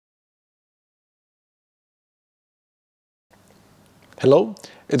Hello,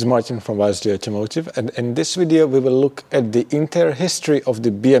 it's Martin from Wisely Automotive, and in this video we will look at the entire history of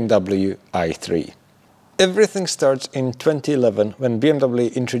the BMW i3. Everything starts in 2011 when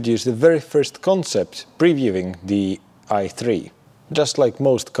BMW introduced the very first concept previewing the i3. Just like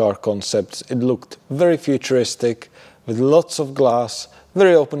most car concepts, it looked very futuristic, with lots of glass,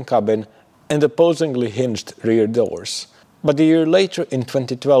 very open cabin and opposingly hinged rear doors. But a year later, in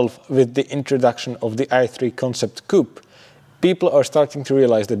 2012, with the introduction of the i3 Concept Coupe, people are starting to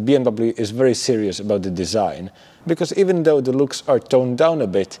realize that BMW is very serious about the design, because even though the looks are toned down a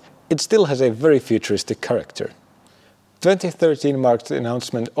bit, it still has a very futuristic character. 2013 marked the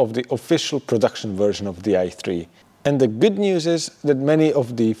announcement of the official production version of the i3, and the good news is that many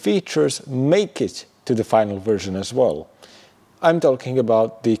of the features make it to the final version as well. I'm talking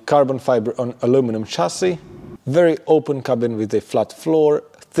about the carbon fiber on aluminum chassis, very open cabin with a flat floor,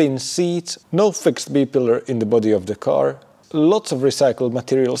 thin seats, no fixed B-pillar in the body of the car, lots of recycled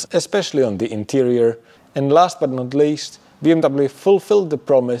materials, especially on the interior, and last but not least, BMW fulfilled the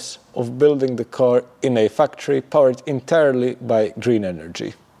promise of building the car in a factory powered entirely by green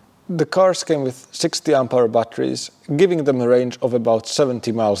energy. The cars came with 60 Ah batteries, giving them a range of about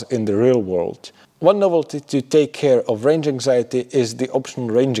 70 miles in the real world. One novelty to take care of range anxiety is the optional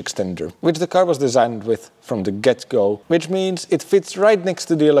range extender, which the car was designed with from the get-go, which means it fits right next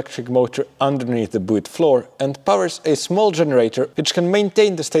to the electric motor underneath the boot floor and powers a small generator which can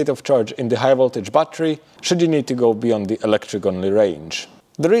maintain the state of charge in the high-voltage battery should you need to go beyond the electric-only range.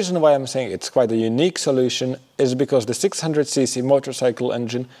 The reason why I'm saying it's quite a unique solution is because the 600cc motorcycle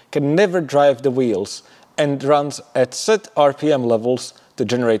engine can never drive the wheels and runs at set RPM levels to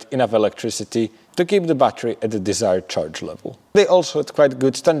generate enough electricity to keep the battery at the desired charge level. They also had quite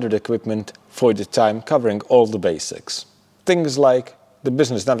good standard equipment for the time, covering all the basics. Things like the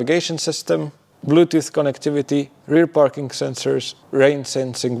business navigation system, Bluetooth connectivity, rear parking sensors, rain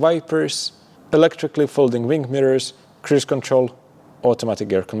sensing wipers, electrically folding wing mirrors, cruise control,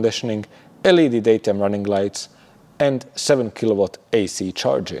 automatic air conditioning, LED daytime running lights, and 7 kW AC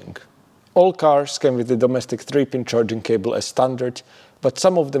charging. All cars came with the domestic 3-pin charging cable as standard, but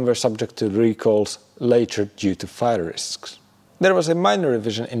some of them were subject to recalls later due to fire risks. There was a minor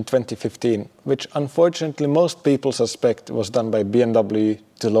revision in 2015, which unfortunately most people suspect was done by BMW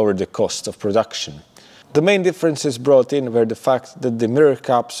to lower the cost of production. The main differences brought in were the fact that the mirror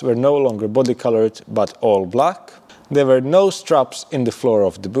caps were no longer body-colored but all black, there were no straps in the floor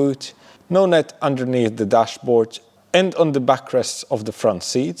of the boot, no net underneath the dashboard and on the backrests of the front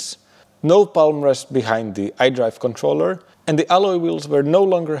seats, no palm rest behind the iDrive controller, and the alloy wheels were no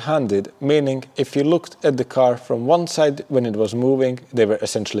longer handed, meaning if you looked at the car from one side when it was moving, they were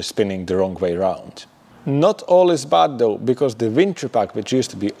essentially spinning the wrong way round. Not all is bad though, because the winter pack, which used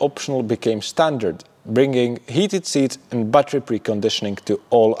to be optional, became standard, bringing heated seats and battery preconditioning to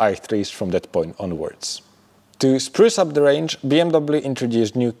all i3s from that point onwards. To spruce up the range, BMW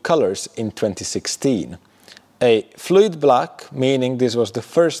introduced new colors in 2016. A fluid black, meaning this was the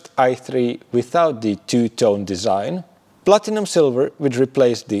first i3 without the two-tone design, platinum silver, which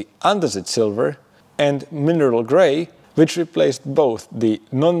replaced the andesite silver, and mineral grey, which replaced both the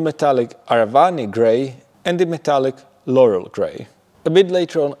non-metallic Aravani grey and the metallic Laurel grey. A bit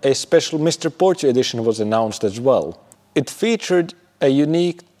later on, a special Mr. Porter edition was announced as well. It featured a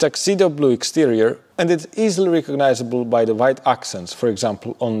unique tuxedo blue exterior, and it's easily recognizable by the white accents, for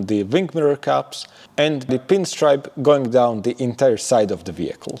example on the wing mirror caps and the pinstripe going down the entire side of the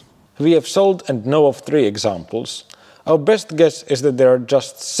vehicle. We have sold and know of 3 examples. Our best guess is that there are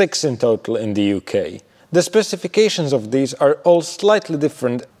just 6 in total in the UK. The specifications of these are all slightly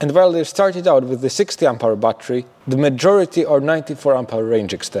different, and while they started out with the 60 Ah battery, the majority are 94 Ah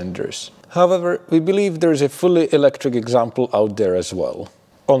range extenders. However, we believe there is a fully electric example out there as well.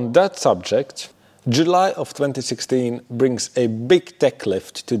 On that subject, July of 2016 brings a big tech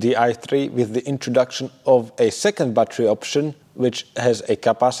lift to the i3 with the introduction of a second battery option, which has a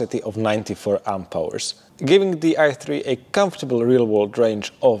capacity of 94 Ah, giving the i3 a comfortable real-world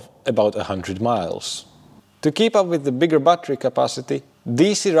range of about 100 miles. To keep up with the bigger battery capacity,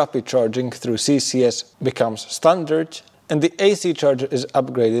 DC rapid charging through CCS becomes standard, and the AC charger is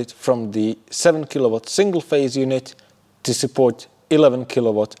upgraded from the 7 kW single-phase unit to support 11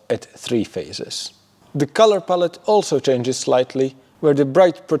 kW at 3 phases. The color palette also changes slightly, where the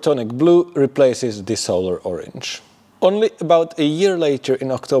bright protonic blue replaces the solar orange. Only about a year later, in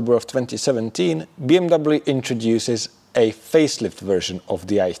October of 2017, BMW introduces a facelift version of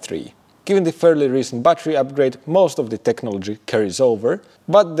the i3. Given the fairly recent battery upgrade, most of the technology carries over,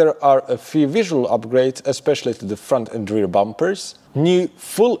 but there are a few visual upgrades, especially to the front and rear bumpers, new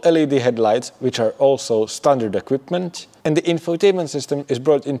full LED headlights, which are also standard equipment, and the infotainment system is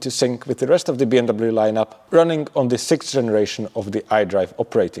brought into sync with the rest of the BMW lineup, running on the 6th generation of the iDrive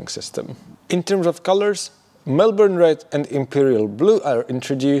operating system. In terms of colors, Melbourne Red and Imperial Blue are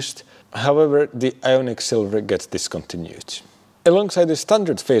introduced, however the Ionic Silver gets discontinued. Alongside the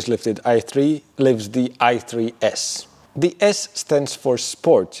standard facelifted i3 lives the i3S. The S stands for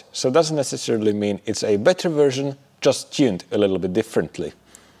Sport, so doesn't necessarily mean it's a better version, just tuned a little bit differently.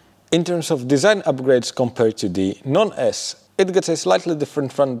 In terms of design upgrades compared to the non-S, it gets a slightly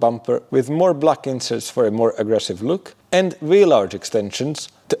different front bumper with more black inserts for a more aggressive look and wheel arch extensions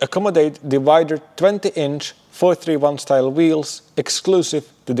to accommodate the wider 20-inch 431 style wheels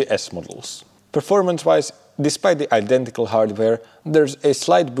exclusive to the S models. Performance-wise, despite the identical hardware, there's a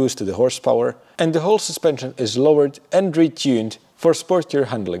slight boost to the horsepower, and the whole suspension is lowered and retuned for sportier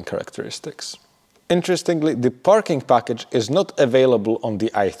handling characteristics. Interestingly, the parking package is not available on the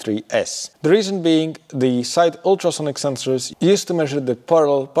i3S. The reason being, the side ultrasonic sensors used to measure the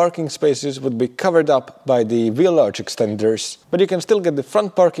parallel parking spaces would be covered up by the wheel arch extenders, but you can still get the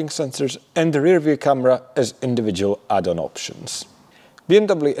front parking sensors and the rear view camera as individual add-on options.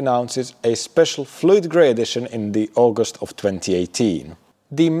 BMW announces a special fluid grey edition in the August of 2018.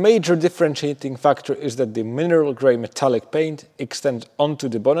 The major differentiating factor is that the mineral grey metallic paint extends onto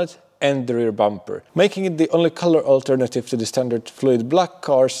the bonnet and the rear bumper, making it the only color alternative to the standard fluid black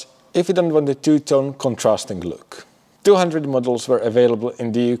cars if you don't want the two-tone contrasting look. 200 models were available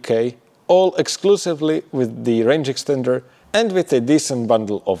in the UK, all exclusively with the range extender and with a decent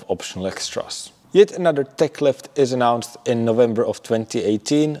bundle of optional extras. Yet another tech lift is announced in November of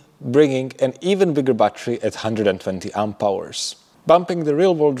 2018, bringing an even bigger battery at 120 amp-hours, bumping the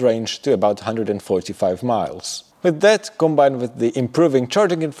real-world range to about 145 miles. With that, combined with the improving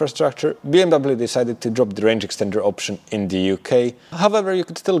charging infrastructure, BMW decided to drop the range extender option in the UK, however you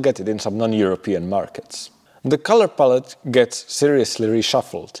could still get it in some non-European markets. The color palette gets seriously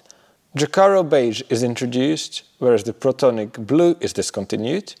reshuffled. Jacaro Beige is introduced, whereas the Protonic Blue is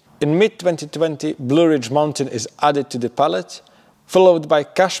discontinued. In mid-2020, Blue Ridge Mountain is added to the palette, followed by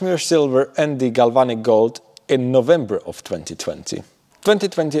Cashmere Silver and the Galvanic Gold in November of 2020.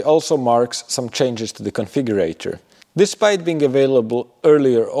 2020 also marks some changes to the configurator. Despite being available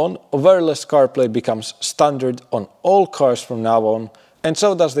earlier on, wireless CarPlay becomes standard on all cars from now on, and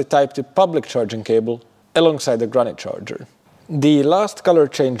so does the Type 2 public charging cable alongside the Granite charger. The last color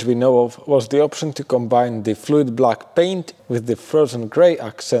change we know of was the option to combine the fluid black paint with the frozen grey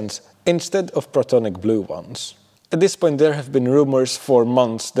accents instead of Protonic blue ones. At this point there have been rumors for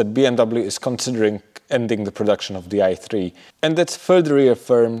months that BMW is considering ending the production of the i3, and that's further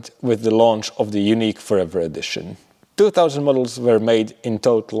reaffirmed with the launch of the unique Forever Edition. 2000 models were made in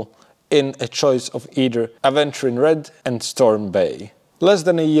total in a choice of either Aventurine Red and Storm Bay. Less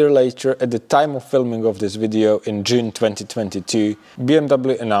than a year later, at the time of filming of this video in June 2022,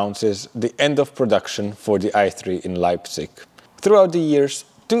 BMW announces the end of production for the i3 in Leipzig. Throughout the years,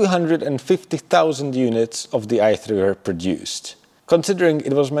 250,000 units of the i3 were produced. Considering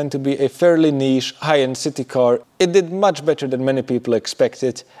it was meant to be a fairly niche, high-end city car, it did much better than many people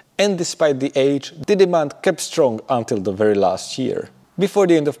expected, and despite the age, the demand kept strong until the very last year. Before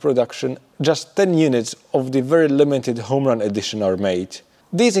the end of production, just 10 units of the very limited HomeRun edition are made.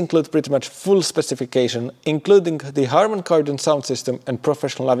 These include pretty much full specification, including the Harman Kardon sound system and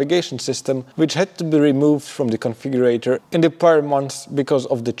professional navigation system, which had to be removed from the configurator in the prior months because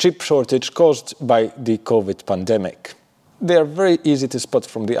of the chip shortage caused by the COVID pandemic. They are very easy to spot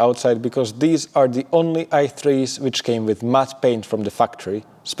from the outside because these are the only i3s which came with matte paint from the factory,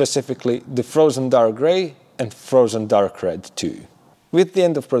 specifically the Frozen Dark Grey and Frozen Dark Red too. With the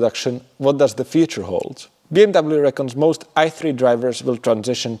end of production, what does the future hold? BMW reckons most i3 drivers will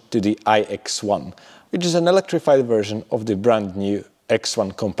transition to the iX1, which is an electrified version of the brand new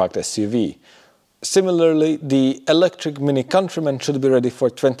X1 compact SUV. Similarly, the electric Mini Countryman should be ready for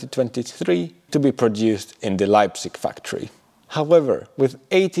 2023 to be produced in the Leipzig factory. However, with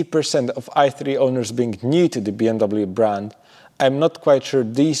 80% of i3 owners being new to the BMW brand, I'm not quite sure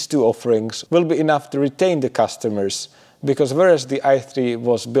these two offerings will be enough to retain the customers, because whereas the i3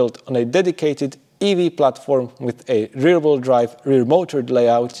 was built on a dedicated EV platform with a rear-wheel drive, rear-motored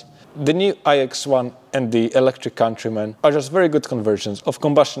layout, the new iX1 and the electric Countryman are just very good conversions of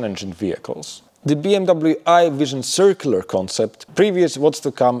combustion engine vehicles. The BMW iVision circular concept previews what's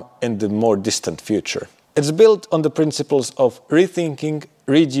to come in the more distant future. It's built on the principles of rethinking,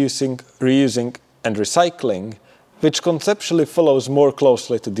 reducing, reusing and recycling, which conceptually follows more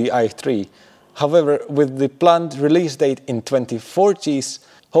closely to the i3. However, with the planned release date in 2040s,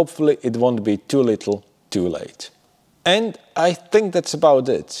 hopefully it won't be too little, too late. And I think that's about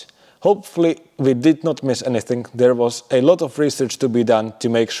it. Hopefully we did not miss anything. There was a lot of research to be done to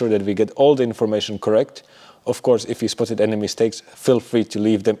make sure that we get all the information correct. Of course, if you spotted any mistakes, feel free to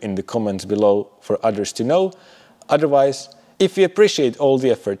leave them in the comments below for others to know. Otherwise, if you appreciate all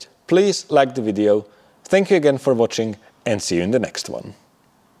the effort, please like the video. Thank you again for watching and see you in the next one.